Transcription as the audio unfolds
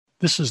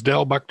This is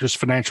Dale Buckner's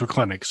Financial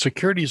Clinic.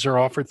 Securities are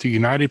offered through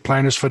United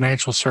Planners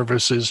Financial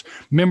Services,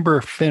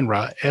 member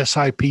FINRA,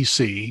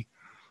 SIPC.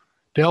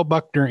 Dale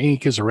Buckner,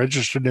 Inc. is a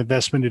registered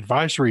investment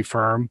advisory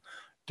firm.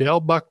 Dale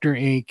Buckner,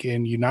 Inc.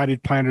 and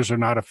United Planners are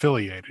not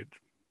affiliated.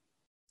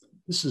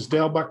 This is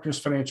Dale Buckner's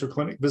Financial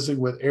Clinic,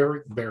 visiting with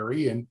Eric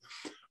Berry, and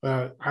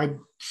I'm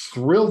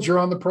thrilled you're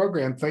on the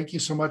program. Thank you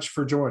so much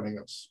for joining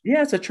us.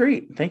 Yeah, it's a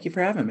treat. Thank you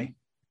for having me.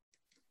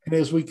 And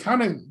as we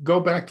kind of go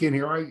back in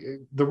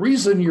here, the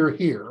reason you're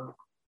here,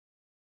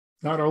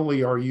 not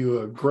only are you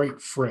a great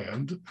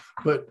friend,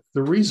 but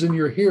the reason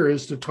you're here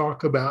is to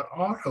talk about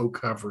auto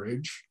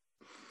coverage.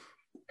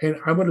 And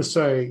I'm going to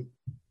say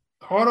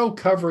auto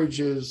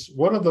coverage is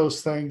one of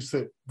those things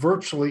that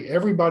virtually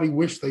everybody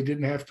wished they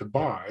didn't have to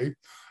buy.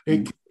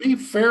 It can be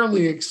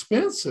fairly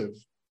expensive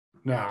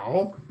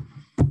now,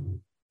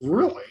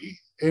 really.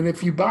 And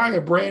if you buy a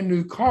brand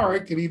new car,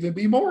 it can even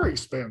be more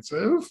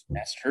expensive.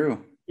 That's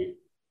true.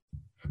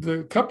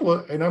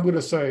 And I'm going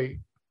to say,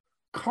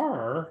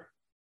 car,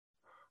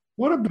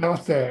 what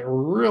about that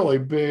really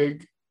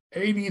big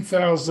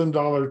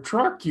 $80,000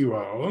 truck you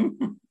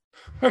own?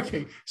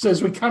 Okay, so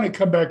as we kind of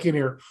come back in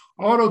here,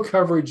 auto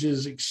coverage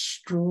is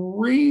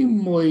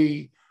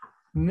extremely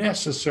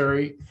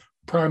necessary,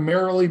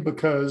 primarily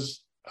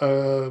because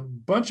a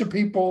bunch of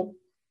people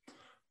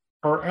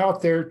are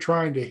out there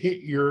trying to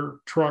hit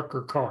your truck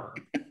or car.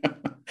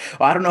 Well,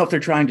 I don't know if they're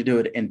trying to do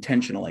it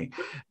intentionally,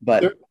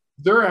 but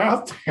they're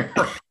out there.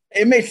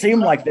 It may seem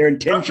like they're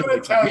intentionally.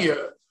 I'm going to tell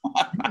you,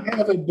 you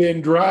haven't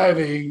been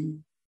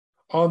driving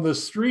on the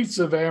streets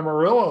of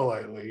Amarillo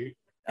lately.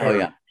 Oh,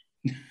 yeah.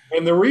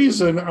 And the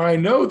reason I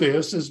know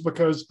this is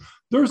because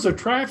there's a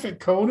traffic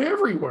cone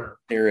everywhere.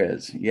 There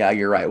is. Yeah,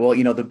 you're right. Well,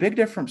 the big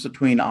difference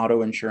between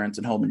auto insurance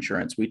and home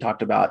insurance, we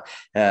talked about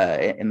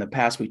in the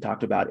past,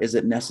 is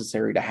it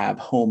necessary to have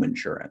home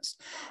insurance?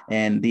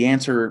 And the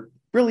answer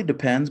really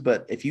depends.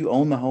 But if you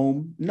own the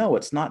home, no,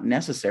 it's not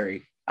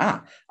necessary.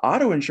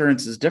 Auto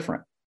insurance is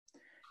different.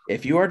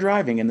 If you are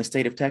driving in the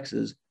state of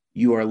Texas,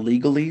 you are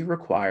legally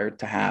required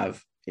to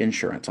have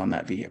insurance on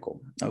that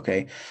vehicle.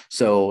 Okay.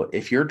 So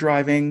if you're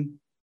driving,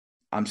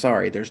 I'm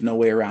sorry, there's no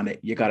way around it.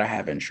 You got to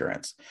have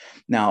insurance.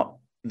 Now,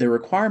 the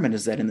requirement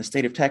is that in the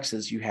state of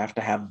Texas, you have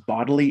to have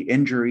bodily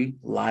injury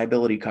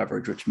liability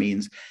coverage, which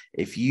means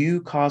if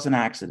you cause an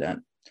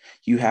accident,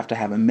 you have to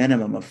have a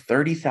minimum of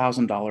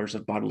 $30,000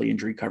 of bodily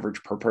injury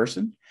coverage per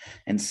person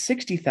and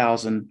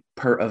 $60,000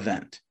 per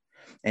event.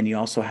 And you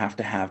also have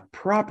to have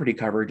property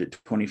coverage at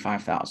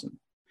 $25,000.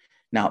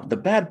 Now, the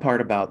bad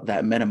part about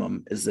that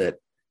minimum is that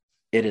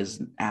it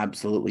is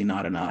absolutely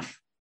not enough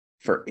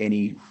for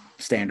any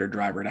standard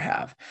driver to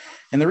have.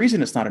 And the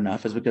reason it's not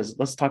enough is because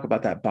let's talk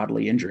about that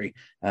bodily injury.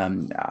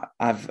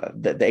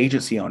 The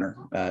agency owner,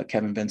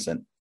 Kevin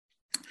Vincent,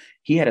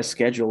 he had a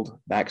scheduled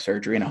back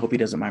surgery, and I hope he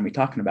doesn't mind me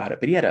talking about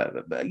it, but he had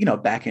a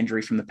back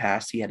injury from the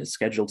past. He had a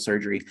scheduled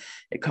surgery.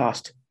 It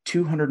cost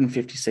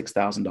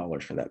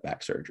 $256,000 for that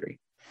back surgery.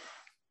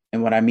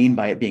 And what I mean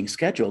by it being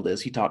scheduled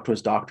is he talked to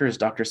his doctor. His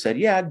doctor said,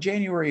 yeah,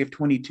 January of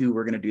 22,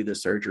 we're going to do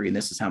this surgery, and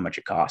this is how much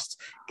it costs.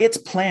 It's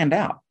planned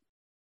out.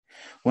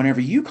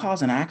 Whenever you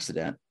cause an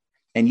accident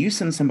and you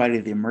send somebody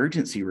to the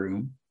emergency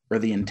room or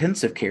the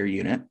intensive care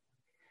unit,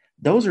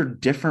 those are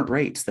different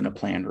rates than a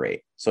planned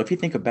rate. So if you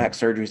think a back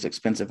surgery is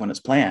expensive when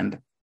it's planned,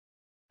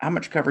 how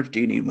much coverage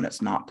do you need when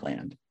it's not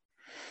planned?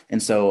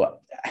 And so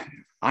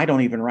I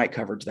don't even write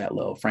coverage that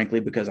low, frankly,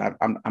 because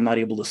I'm not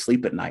able to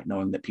sleep at night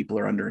knowing that people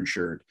are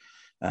underinsured.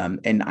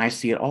 And I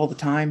see it all the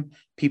time.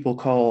 People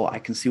call, I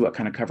can see what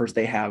kind of coverage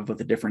they have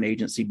with a different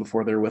agency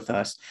before they're with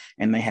us,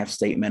 and they have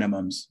state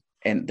minimums.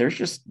 And there's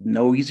just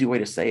no easy way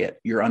to say it.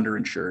 You're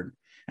underinsured.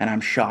 And I'm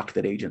shocked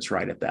that agents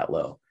write it that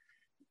low.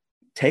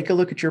 Take a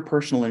look at your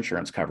personal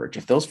insurance coverage.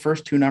 If those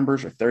first two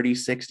numbers are 30,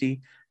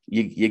 60,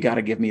 you got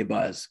to give me a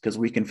buzz because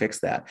we can fix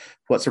that.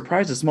 What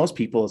surprises most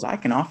people is I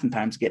can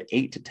oftentimes get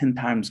 8 to 10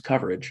 times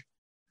coverage.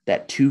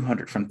 That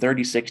 200 from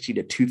 30, 60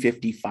 to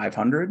 250,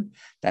 500,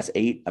 that's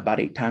about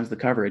eight times the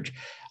coverage,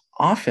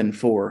 often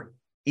for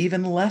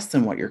even less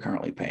than what you're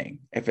currently paying.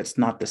 If it's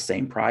not the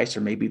same price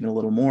or maybe even a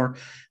little more,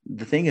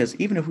 the thing is,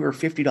 even if we were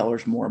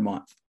 $50 more a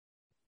month,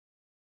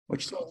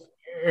 So,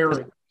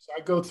 Eric,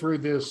 I go through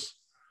this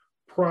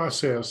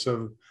process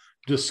of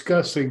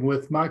discussing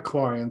with my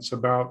clients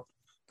about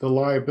the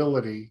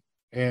liability,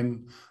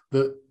 and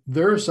they've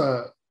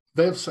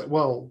said,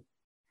 well,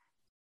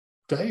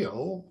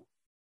 Dale,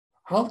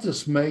 I'll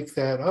just make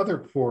that other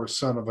poor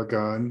son of a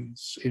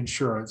gun's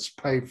insurance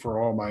pay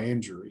for all my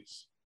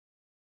injuries.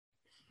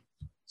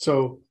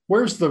 So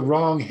where's the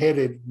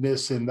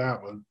wrong-headedness in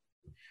that one?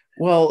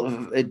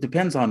 Well, it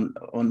depends on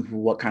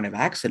what kind of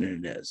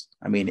accident it is.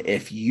 I mean,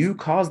 if you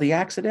cause the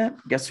accident,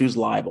 guess who's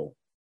liable?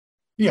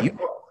 Yeah.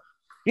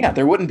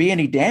 There wouldn't be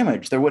any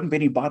damage. There wouldn't be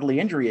any bodily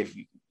injury if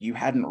you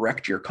hadn't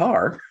wrecked your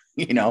car.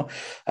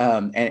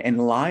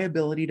 And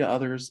liability to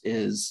others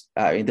is,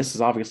 I mean, this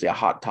is obviously a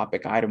hot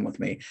topic item with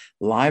me.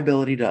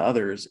 Liability to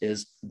others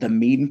is the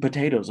meat and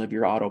potatoes of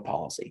your auto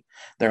policy.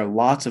 There are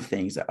lots of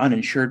things, that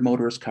uninsured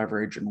motorist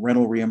coverage and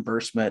rental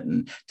reimbursement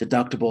and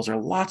deductibles are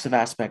lots of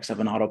aspects of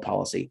an auto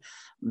policy.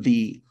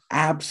 The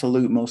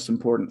absolute most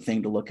important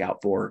thing to look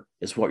out for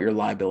is what your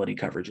liability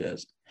coverage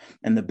is.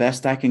 And the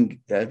best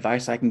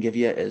advice I can give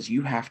you is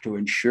you have to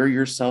insure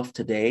yourself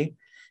today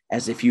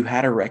as if you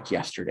had a wreck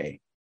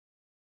yesterday.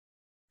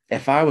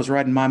 If I was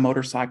riding my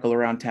motorcycle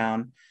around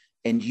town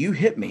and you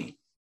hit me,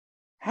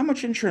 how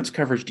much insurance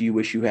coverage do you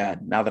wish you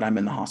had now that I'm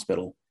in the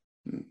hospital?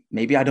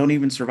 Maybe I don't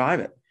even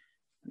survive it.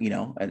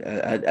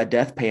 A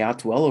death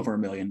payout's well over $1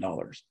 million.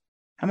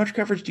 How much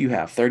coverage do you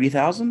have?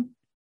 30,000?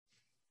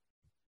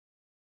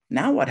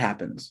 Now what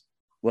happens?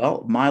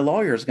 Well, my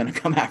lawyer is going to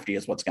come after you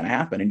is what's going to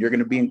happen. And you're going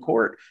to be in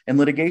court and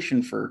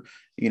litigation for,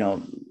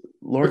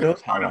 Lord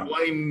knows how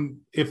long.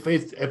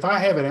 If I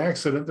have an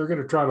accident, they're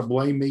going to try to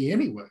blame me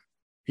anyway.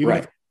 Even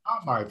if it's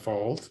not my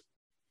fault,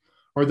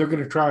 or they're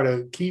going to try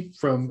to keep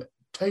from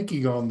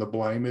taking on the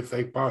blame if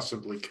they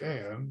possibly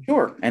can.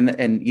 Sure. And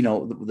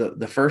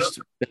the first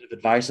bit of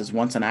advice is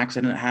once an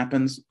accident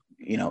happens,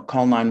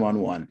 call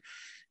 911,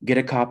 get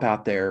a cop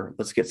out there.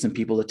 Let's get some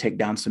people to take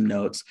down some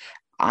notes.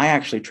 I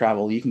actually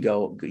travel. You can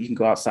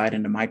go outside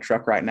into my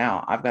truck right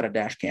now. I've got a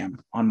dash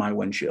cam on my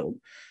windshield.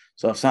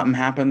 So if something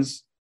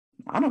happens,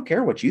 I don't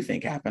care what you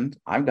think happened.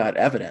 I've got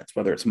evidence,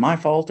 whether it's my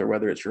fault or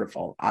whether it's your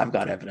fault. I've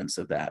got evidence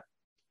of that.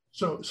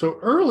 So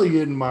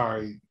early in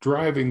my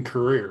driving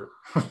career,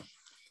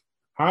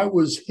 I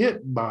was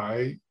hit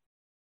by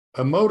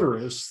a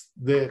motorist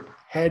that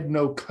had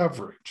no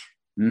coverage.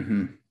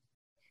 Mm-hmm.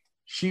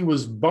 She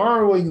was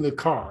borrowing the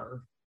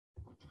car,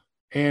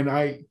 and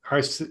I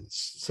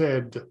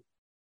said,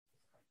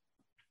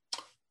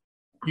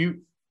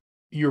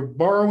 you're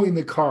borrowing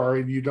the car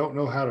and you don't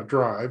know how to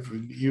drive,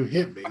 and you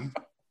hit me,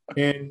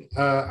 and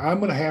I'm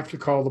going to have to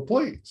call the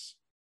police.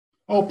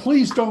 Oh,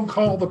 please don't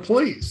call the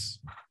police.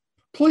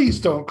 Please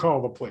don't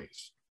call the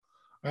police.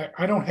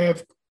 I don't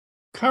have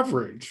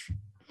coverage.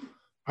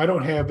 I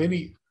don't have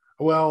any.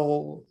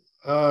 Well,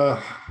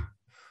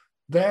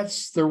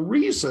 that's the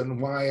reason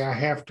why I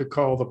have to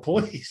call the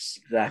police.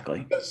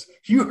 Exactly. Because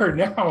you are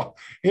now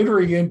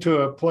entering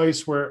into a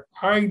place where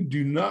I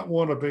do not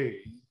want to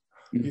be.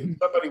 Mm-hmm.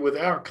 Somebody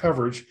without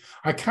coverage.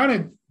 I kind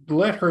of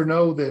let her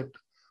know that,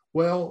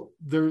 well,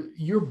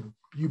 you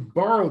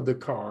borrowed the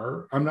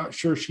car. I'm not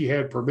sure she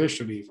had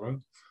permission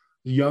even.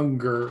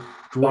 Younger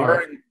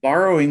driver.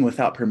 Borrowing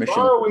without permission.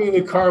 Borrowing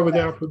the car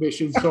without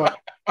permission. So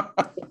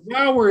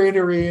now we're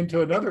entering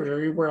into another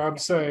area where I'm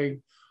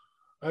saying,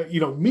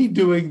 me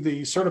doing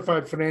the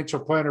certified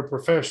financial planner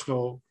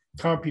professional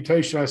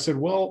computation, I said,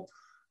 well,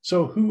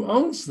 so who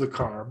owns the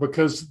car?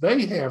 Because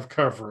they have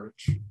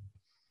coverage.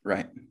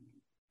 Right.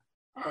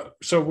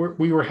 So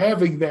we were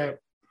having that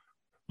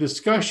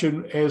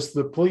discussion as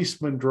the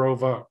policeman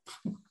drove up.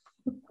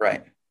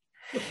 Right.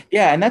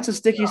 Yeah. And that's a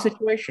sticky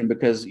situation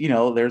because,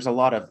 there's a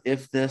lot of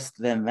if this,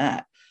 then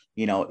that.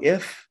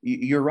 If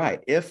you're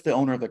right, if the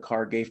owner of the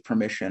car gave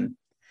permission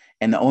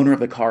and the owner of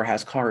the car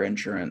has car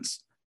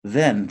insurance,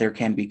 then there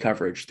can be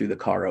coverage through the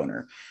car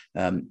owner.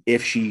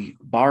 If she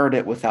borrowed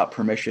it without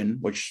permission,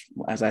 which,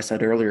 as I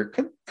said earlier,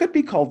 could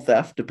be called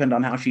theft, depending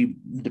on how she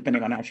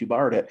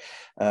borrowed it,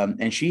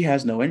 and she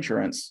has no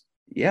insurance,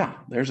 yeah,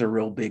 there's a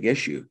real big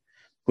issue,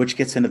 which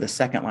gets into the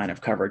second line of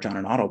coverage on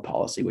an auto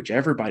policy, which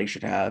everybody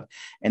should have,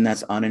 and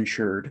that's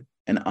uninsured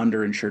and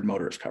underinsured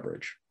motorist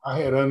coverage. I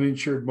had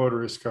uninsured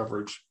motorist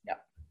coverage. Yeah.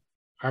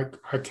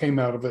 I came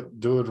out of it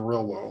doing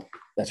real well.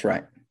 That's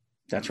right.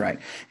 That's right.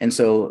 And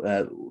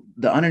so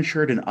the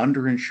uninsured and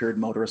underinsured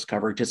motorist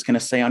coverage, it's going to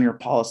say on your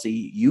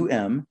policy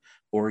UM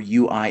or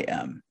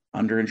UIM,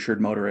 underinsured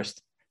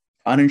motorist,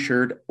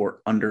 uninsured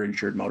or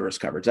underinsured motorist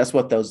coverage. That's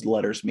what those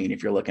letters mean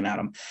if you're looking at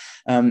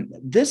them.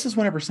 This is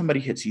whenever somebody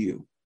hits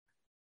you.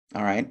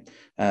 All right.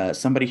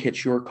 Somebody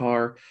hits your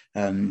car.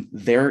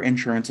 Their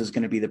insurance is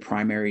going to be the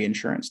primary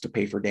insurance to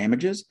pay for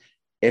damages.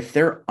 If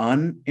they're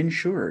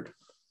uninsured,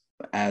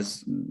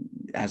 as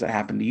it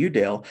happened to you,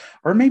 Dale,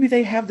 or maybe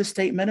they have the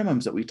state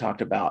minimums that we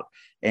talked about,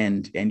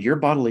 and your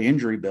bodily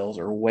injury bills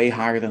are way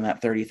higher than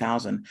that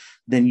 30,000,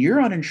 then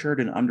your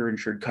uninsured and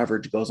underinsured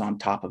coverage goes on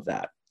top of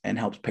that and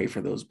helps pay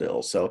for those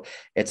bills. So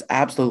it's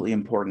absolutely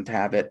important to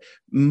have it,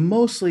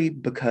 mostly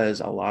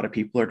because a lot of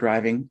people are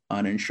driving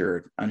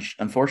uninsured.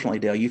 Unfortunately,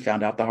 Dale, you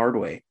found out the hard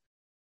way.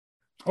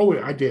 Oh,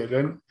 I did.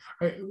 And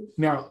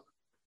now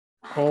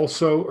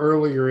also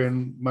earlier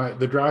in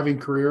the driving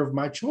career of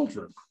my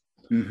children,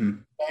 mm-hmm.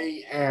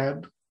 they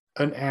had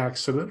an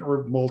accident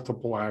or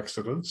multiple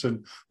accidents,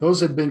 and those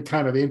had been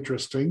kind of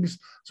interesting.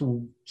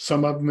 So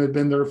some of them had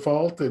been their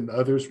fault and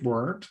others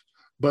weren't,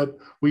 but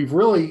we've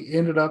really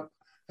ended up.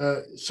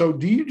 So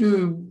do you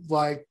do,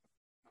 like,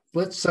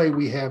 let's say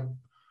we have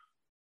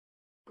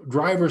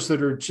drivers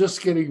that are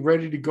just getting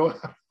ready to go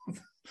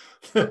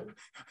out.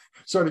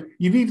 sort of,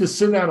 you need to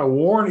send out a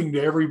warning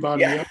to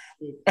everybody Yeah.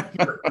 else that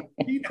your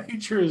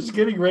teenager is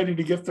getting ready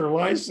to get their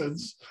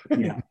license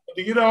Yeah.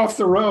 to get off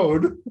the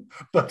road.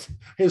 But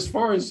as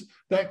far as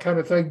that kind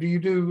of thing, do you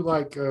do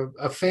like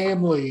a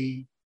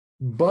family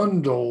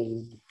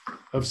bundle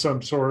of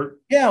some sort?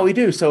 Yeah, we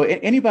do. So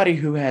anybody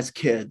who has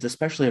kids,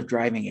 especially of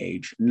driving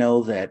age,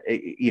 know that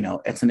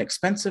it's an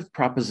expensive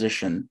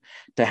proposition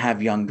to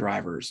have young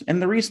drivers.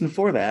 And the reason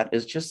for that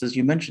is just as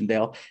you mentioned,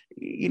 Dale,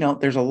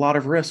 there's a lot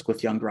of risk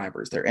with young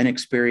drivers. They're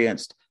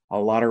inexperienced. A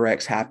lot of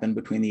wrecks happen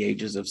between the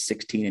ages of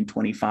 16 and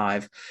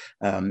 25.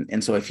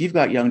 And so if you've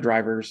got young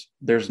drivers,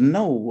 there's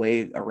no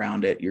way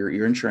around it.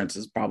 Your insurance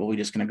is probably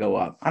just going to go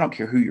up. I don't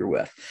care who you're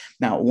with.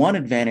 Now, one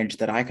advantage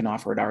that I can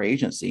offer at our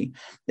agency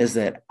is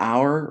that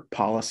our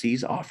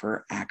policies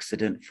offer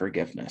accident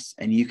forgiveness,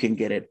 and you can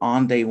get it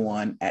on day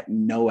one at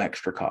no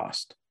extra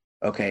cost.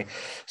 Okay.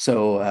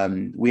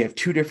 So we have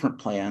two different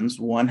plans.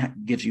 One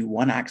gives you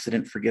one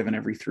accident forgiven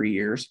every 3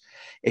 years.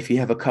 If you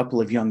have a couple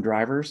of young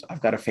drivers,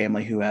 I've got a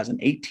family who has an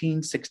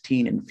 18,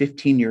 16, and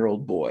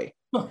 15-year-old boy.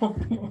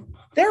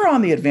 They're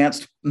on the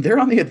advanced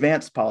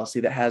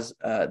policy that has,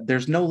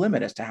 there's no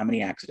limit as to how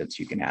many accidents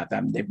you can have.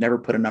 They've never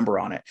put a number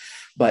on it.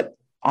 But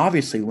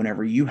obviously,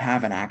 whenever you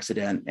have an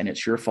accident and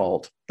it's your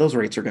fault, those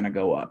rates are going to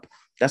go up.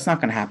 That's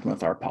not going to happen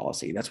with our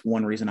policy. That's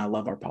one reason I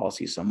love our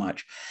policy so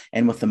much.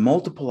 And with the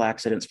multiple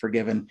accidents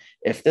forgiven,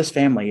 if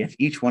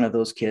each one of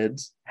those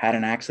kids had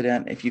an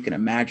accident, if you can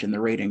imagine the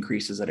rate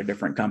increases at a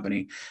different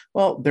company,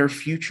 well, their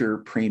future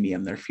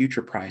premium, their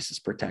future price is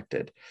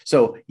protected.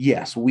 So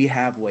yes, we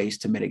have ways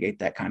to mitigate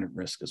that kind of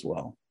risk as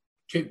well.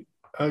 Can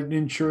an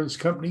insurance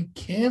company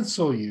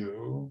cancel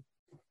you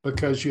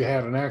because you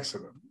had an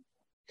accident?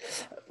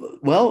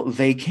 Well,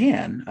 they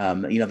can.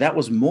 That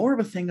was more of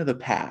a thing of the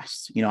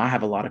past. I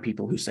have a lot of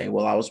people who say,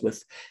 well, I was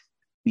with,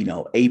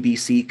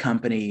 ABC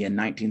company in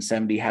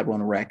 1970, had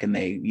one wreck, and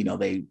they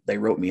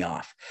wrote me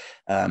off.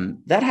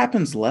 That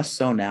happens less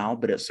so now,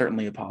 but it's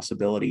certainly a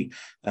possibility.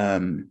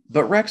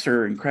 But wrecks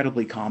are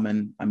incredibly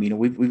common. I mean,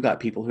 we've got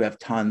people who have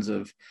tons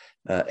of,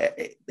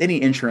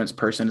 any insurance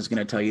person is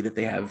going to tell you that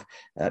they have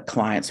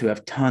clients who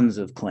have tons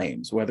of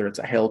claims, whether it's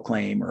a hail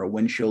claim or a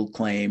windshield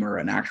claim or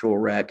an actual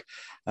wreck.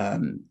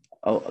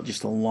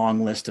 Just a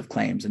long list of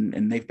claims,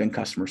 and they've been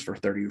customers for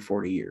 30 or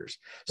 40 years.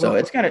 So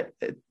it's kind of,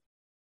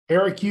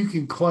 Eric, you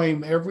can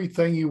claim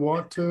everything you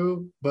want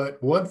to, but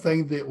one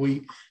thing that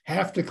we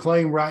have to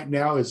claim right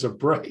now is a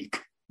break.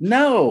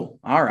 No.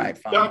 All right.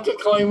 Fine. Not to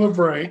claim a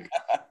break.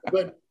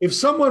 But if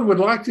someone would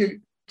like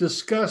to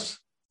discuss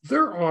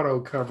their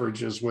auto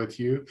coverages with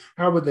you,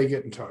 how would they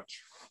get in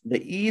touch?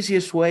 The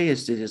easiest way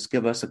is to just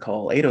give us a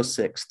call,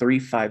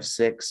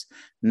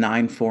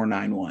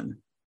 806-356-9491.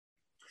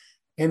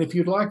 And if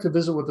you'd like to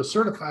visit with a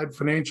certified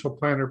financial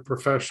planner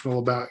professional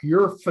about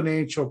your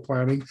financial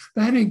planning,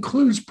 that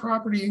includes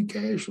property and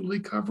casualty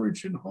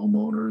coverage and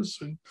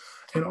homeowners and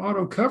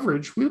auto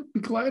coverage, we'd be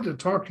glad to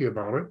talk to you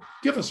about it.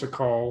 Give us a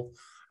call,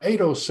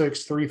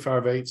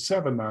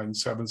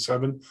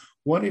 806-358-7977,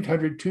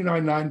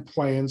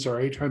 1-800-299-PLANS,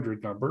 our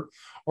 800 number,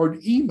 or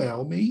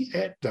email me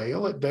at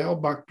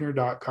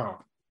dale@dalebuckner.com.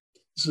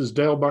 This is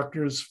Dale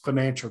Buckner's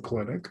Financial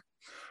Clinic,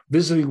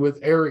 visiting with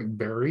Eric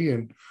Berry,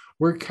 and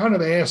we're kind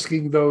of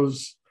asking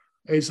those,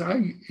 as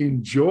I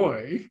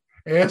enjoy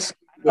asking.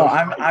 Oh,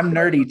 I'm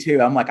nerdy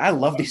too. I'm like, I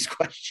love these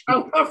questions.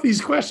 I love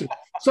these questions.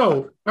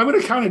 So I'm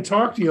going to kind of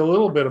talk to you a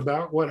little bit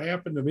about what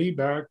happened to me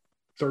back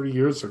 30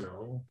 years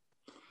ago.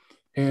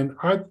 And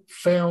I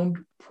found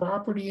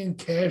property and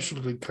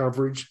casualty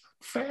coverage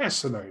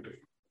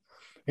fascinating.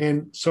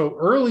 And so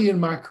early in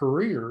my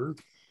career,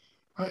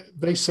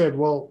 they said,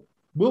 well,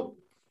 we'll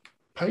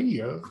pay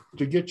you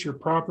to get your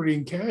property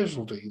and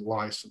casualty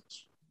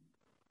license,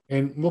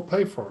 and we'll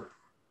pay for it.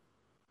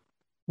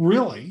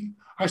 Really?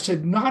 I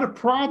said, not a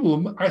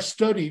problem. I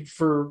studied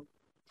for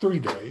 3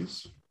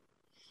 days.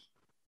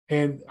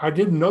 And I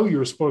didn't know you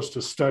were supposed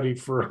to study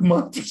for a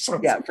month or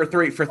something. Yeah, for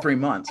three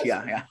months.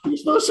 Yeah. You're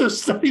supposed to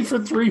study for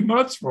 3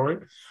 months for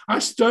it. I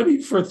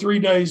studied for 3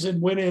 days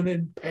and went in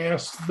and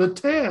passed the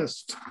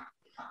test.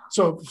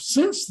 So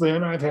since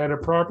then, I've had a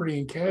property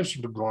and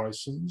casualty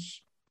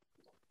license,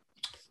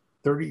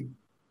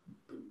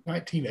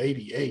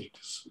 1988,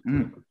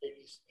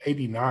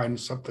 89,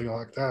 something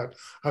like that.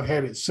 I've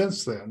had it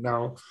since then.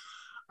 Now,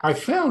 I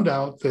found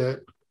out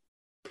that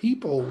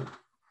people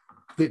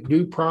that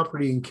do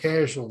property and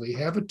casualty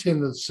have a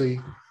tendency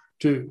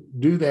to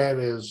do that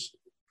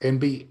and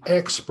be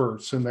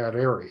experts in that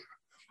area.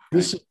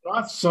 This is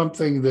not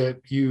something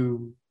that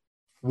you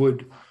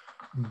would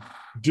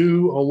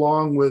do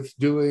along with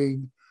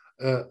doing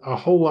a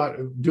whole lot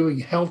of doing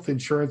health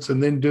insurance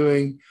and then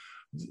doing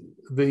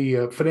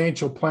the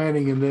financial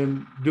planning and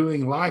then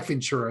doing life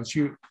insurance.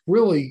 You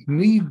really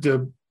need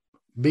to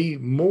be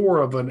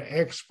more of an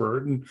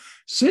expert. And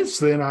since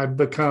then, I've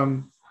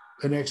become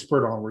an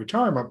expert on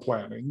retirement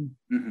planning.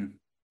 Mm-hmm.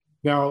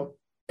 Now,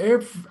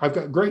 I've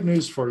got great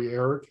news for you,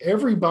 Eric.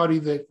 Everybody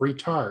that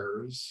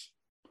retires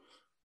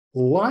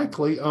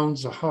likely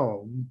owns a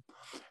home,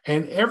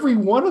 and every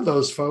one of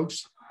those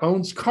folks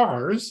owns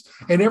cars,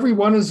 and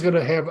everyone is going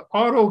to have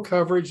auto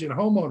coverage and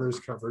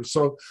homeowners coverage.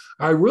 So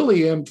I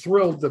really am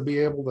thrilled to be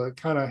able to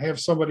kind of have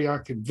somebody I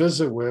can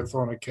visit with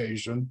on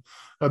occasion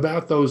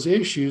about those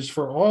issues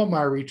for all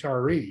my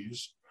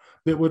retirees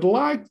that would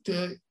like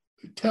to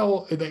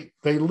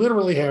they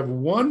literally have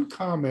one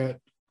comment,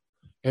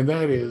 and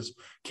that is,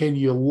 can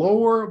you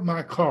lower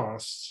my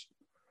costs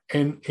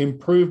and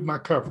improve my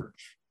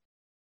coverage?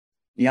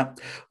 Yep.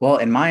 Well,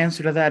 and my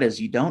answer to that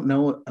is you don't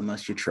know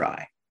unless you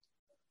try.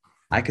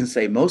 I can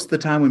say most of the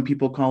time when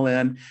people call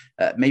in,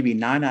 maybe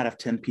 9 out of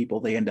 10 people,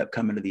 they end up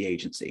coming to the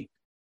agency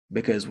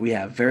because we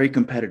have very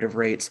competitive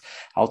rates.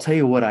 I'll tell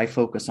you what I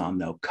focus on,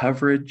 though.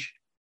 Coverage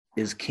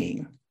is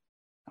king.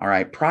 All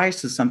right.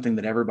 Price is something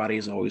that everybody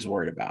is always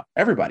worried about.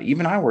 Everybody,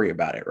 even I worry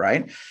about it,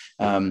 right?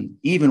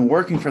 Even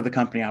working for the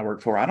company I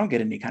work for, I don't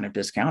get any kind of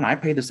discount. I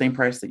pay the same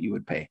price that you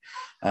would pay.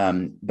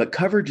 But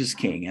coverage is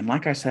king. And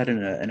like I said in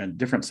a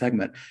different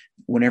segment,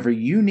 whenever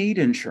you need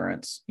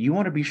insurance, you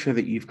want to be sure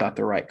that you've got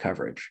the right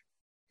coverage.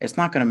 It's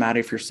not going to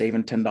matter if you're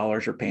saving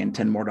 $10 or paying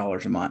 $10 more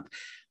a month.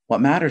 What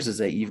matters is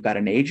that you've got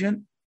an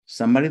agent,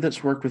 somebody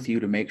that's worked with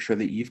you to make sure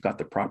that you've got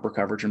the proper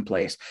coverage in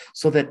place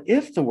so that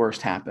if the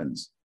worst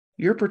happens,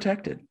 you're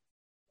protected.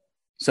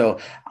 So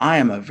I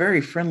am a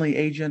very friendly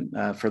agent.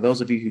 For those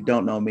of you who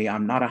don't know me,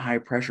 I'm not a high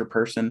pressure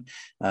person.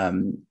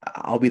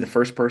 I'll be the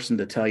first person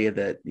to tell you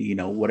that,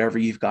 whatever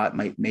you've got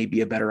may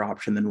be a better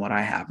option than what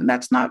I have. And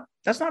that's not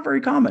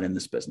very common in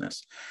this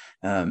business.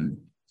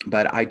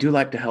 But I do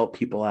like to help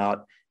people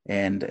out.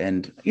 And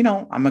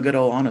I'm a good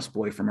old honest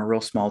boy from a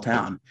real small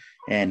town,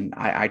 and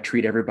I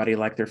treat everybody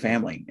like their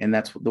family. And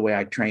that's the way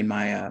I train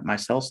my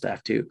sales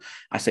staff too.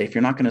 I say, if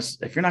you're not going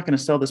to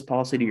sell this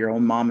policy to your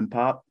own mom and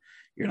pop,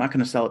 you're not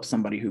going to sell it to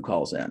somebody who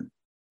calls in.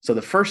 So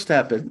the first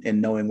step in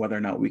knowing whether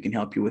or not we can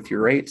help you with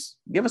your rates,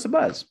 give us a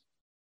buzz.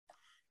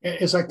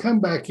 As I come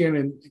back in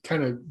and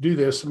kind of do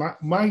this,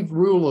 my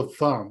rule of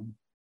thumb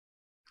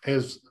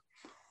as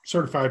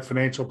certified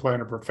financial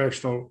planner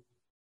professional,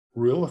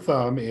 rule of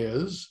thumb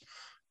is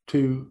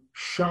to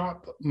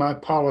shop my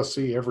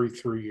policy every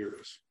 3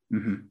 years.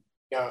 Mm-hmm.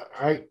 Now,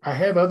 I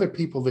have other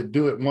people that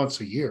do it once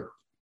a year.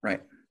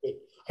 Right.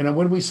 And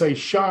when we say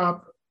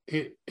shop,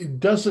 it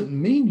doesn't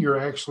mean you're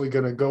actually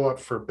going to go up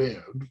for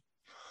bid,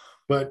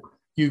 but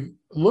you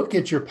look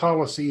at your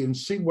policy and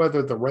see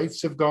whether the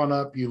rates have gone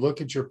up. You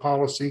look at your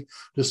policy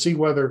to see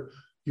whether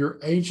your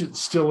agent's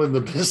still in the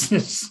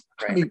business.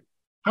 Right. I mean,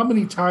 how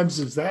many times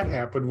has that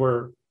happened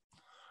where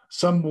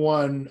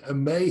someone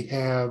may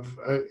have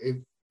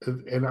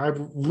and I've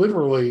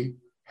literally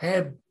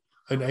had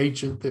an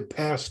agent that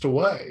passed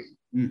away.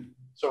 Mm.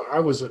 So I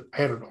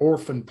had an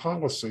orphan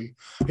policy.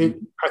 I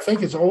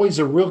think it's always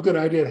a real good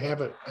idea to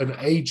have an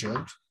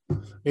agent.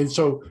 And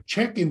so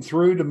checking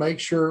through to make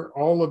sure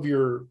all of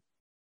your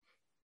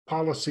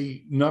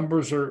policy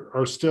numbers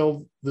are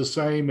still the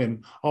same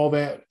and all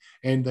that,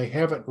 and they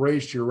haven't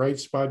raised your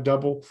rates by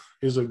double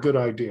is a good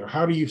idea.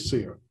 How do you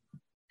see it?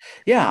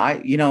 Yeah,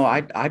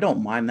 I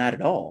don't mind that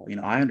at all.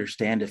 I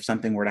understand if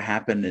something were to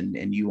happen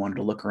and you wanted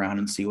to look around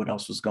and see what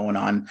else was going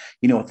on,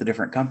 with a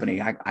different company.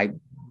 I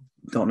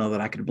don't know that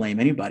I could blame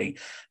anybody.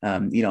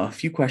 A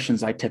few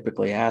questions I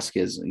typically ask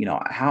is,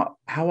 how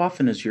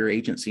often is your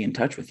agency in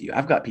touch with you?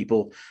 I've got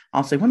people,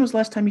 I'll say, when was the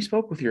last time you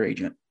spoke with your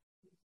agent?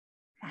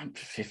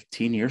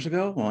 15 years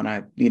ago when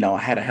I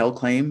had a hell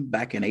claim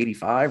back in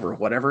 85 or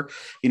whatever.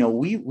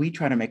 We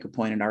try to make a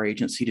point in our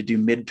agency to do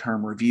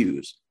midterm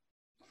reviews.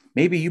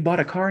 Maybe you bought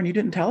a car and you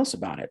didn't tell us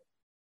about it.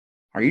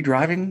 Are you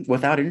driving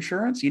without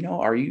insurance?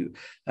 Are you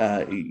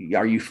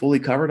fully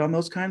covered on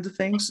those kinds of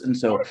things? And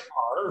so,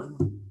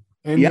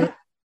 the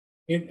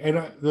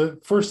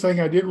first thing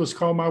I did was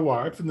call my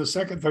wife, and the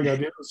second thing I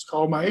did was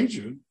call my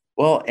agent.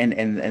 Well,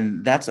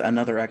 and that's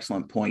another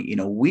excellent point.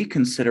 We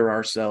consider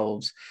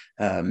ourselves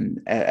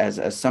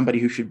as somebody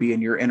who should be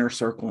in your inner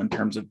circle in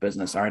terms of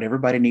business. All right,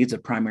 everybody needs a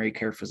primary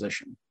care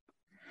physician.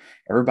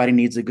 Everybody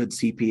needs a good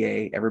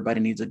CPA. Everybody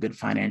needs a good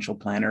financial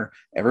planner.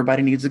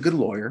 Everybody needs a good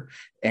lawyer,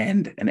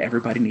 and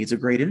everybody needs a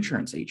great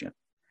insurance agent.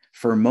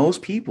 For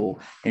most people,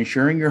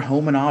 insuring your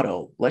home and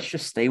auto, let's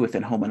just stay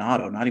within home and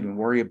auto, not even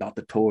worry about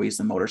the toys,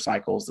 the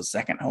motorcycles, the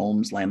second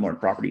homes,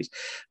 landlord properties.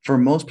 For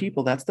most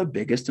people, that's the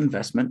biggest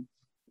investment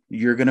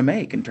you're going to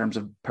make in terms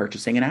of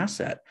purchasing an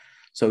asset.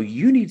 So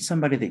you need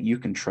somebody that you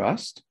can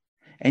trust,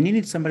 and you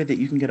need somebody that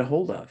you can get a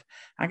hold of.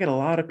 I get a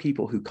lot of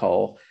people who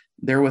call.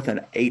 They're with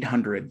an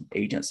 800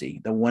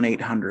 agency, the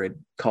 1-800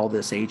 call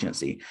this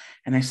agency.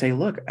 And they say,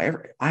 look,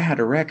 I had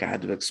a wreck. I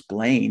had to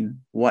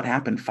explain what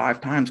happened 5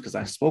 times because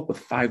I spoke with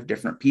 5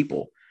 different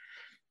people.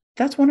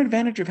 That's one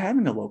advantage of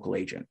having a local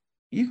agent.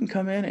 You can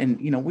come in and,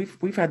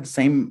 we've had the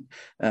same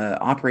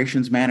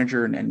operations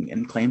manager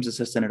and claims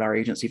assistant at our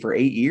agency for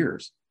 8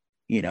 years,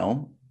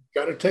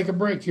 Got to take a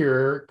break here,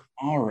 Eric.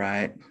 All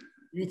right.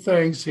 A few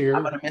things here.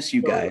 I'm going to miss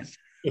you guys.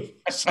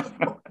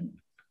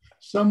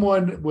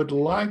 Someone would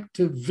like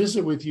to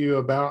visit with you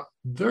about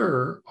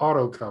their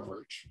auto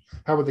coverage,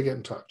 how would they get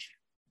in touch?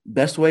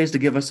 Best ways to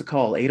give us a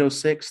call,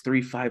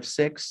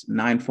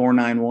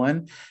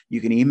 806-356-9491.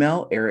 You can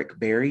email Eric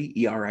Barry,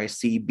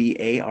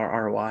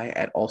 EricBarry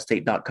at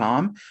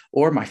allstate.com.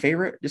 Or my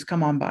favorite, just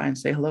come on by and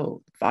say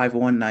hello,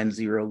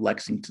 5190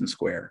 Lexington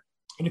Square.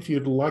 And if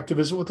you'd like to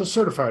visit with a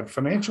certified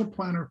financial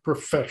planner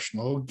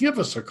professional, give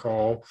us a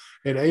call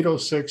at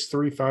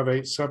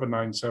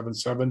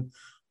 806-358-7977,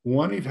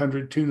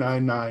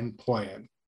 1-800-299-PLAN.